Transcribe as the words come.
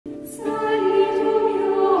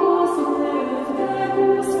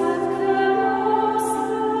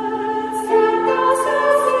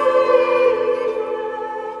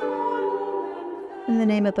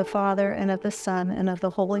of the Father, and of the Son, and of the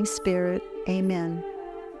Holy Spirit. Amen.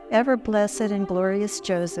 Ever blessed and glorious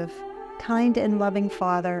Joseph, kind and loving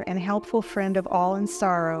Father, and helpful friend of all in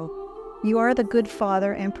sorrow, you are the good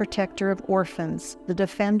Father and protector of orphans, the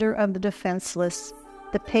defender of the defenseless,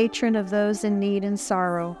 the patron of those in need and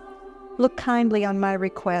sorrow. Look kindly on my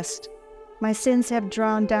request. My sins have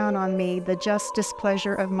drawn down on me the just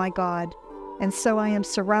displeasure of my God, and so I am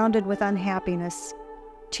surrounded with unhappiness.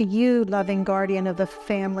 To you, loving guardian of the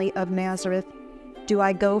family of Nazareth, do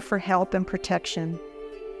I go for help and protection.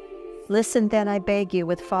 Listen then, I beg you,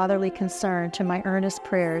 with fatherly concern to my earnest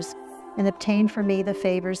prayers, and obtain for me the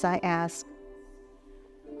favors I ask.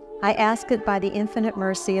 I ask it by the infinite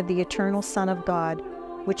mercy of the eternal Son of God,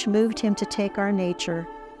 which moved him to take our nature,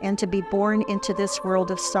 and to be born into this world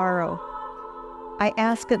of sorrow. I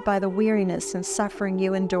ask it by the weariness and suffering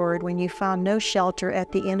you endured when you found no shelter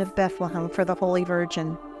at the inn of Bethlehem for the Holy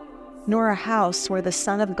Virgin, nor a house where the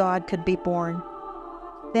Son of God could be born.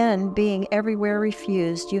 Then, being everywhere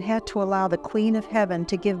refused, you had to allow the Queen of Heaven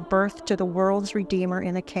to give birth to the world's Redeemer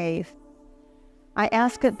in a cave. I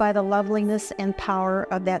ask it by the loveliness and power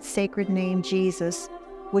of that sacred name, Jesus,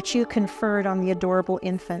 which you conferred on the adorable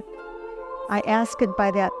infant. I ask it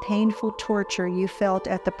by that painful torture you felt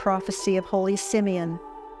at the prophecy of Holy Simeon,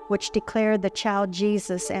 which declared the child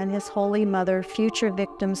Jesus and his Holy Mother future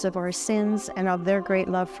victims of our sins and of their great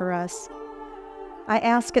love for us. I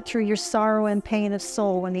ask it through your sorrow and pain of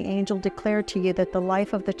soul when the angel declared to you that the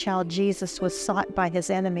life of the child Jesus was sought by his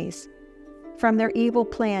enemies. From their evil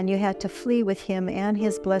plan you had to flee with him and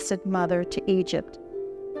his blessed mother to Egypt.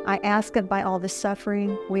 I ask it by all the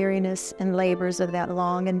suffering, weariness, and labors of that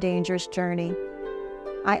long and dangerous journey.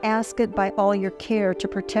 I ask it by all your care to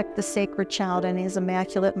protect the sacred child and his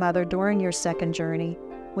immaculate mother during your second journey,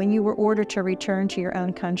 when you were ordered to return to your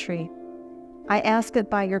own country. I ask it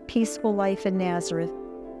by your peaceful life in Nazareth,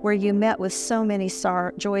 where you met with so many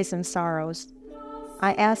joys and sorrows.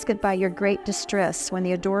 I ask it by your great distress when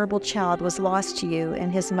the adorable child was lost to you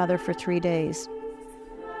and his mother for 3 days.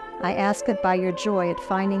 I ask it by your joy at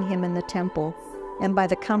finding him in the temple, and by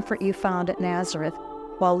the comfort you found at Nazareth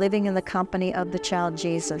while living in the company of the child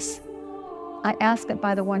Jesus. I ask it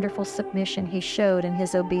by the wonderful submission he showed in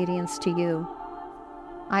his obedience to you.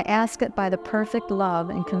 I ask it by the perfect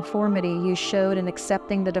love and conformity you showed in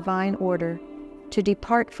accepting the divine order to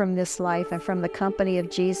depart from this life and from the company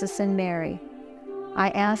of Jesus and Mary. I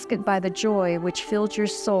ask it by the joy which filled your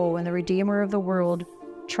soul when the Redeemer of the world,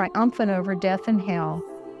 triumphant over death and hell,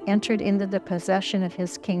 entered into the possession of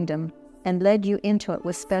his kingdom and led you into it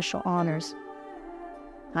with special honors.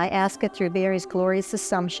 I ask it through Mary's glorious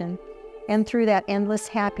Assumption and through that endless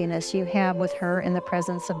happiness you have with her in the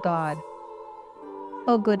presence of God.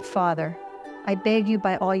 O good Father, I beg you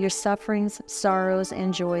by all your sufferings, sorrows,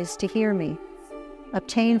 and joys to hear me.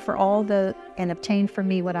 Obtain for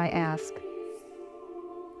me what I ask.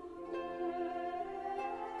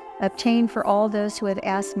 Obtain for all those who have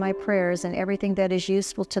asked my prayers and everything that is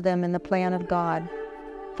useful to them in the plan of God.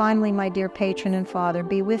 Finally, my dear patron and Father,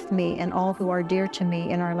 be with me and all who are dear to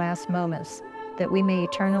me in our last moments, that we may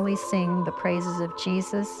eternally sing the praises of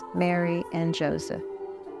Jesus, Mary, and Joseph.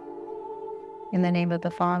 In the name of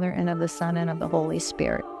the Father, and of the Son, and of the Holy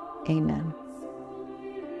Spirit. Amen.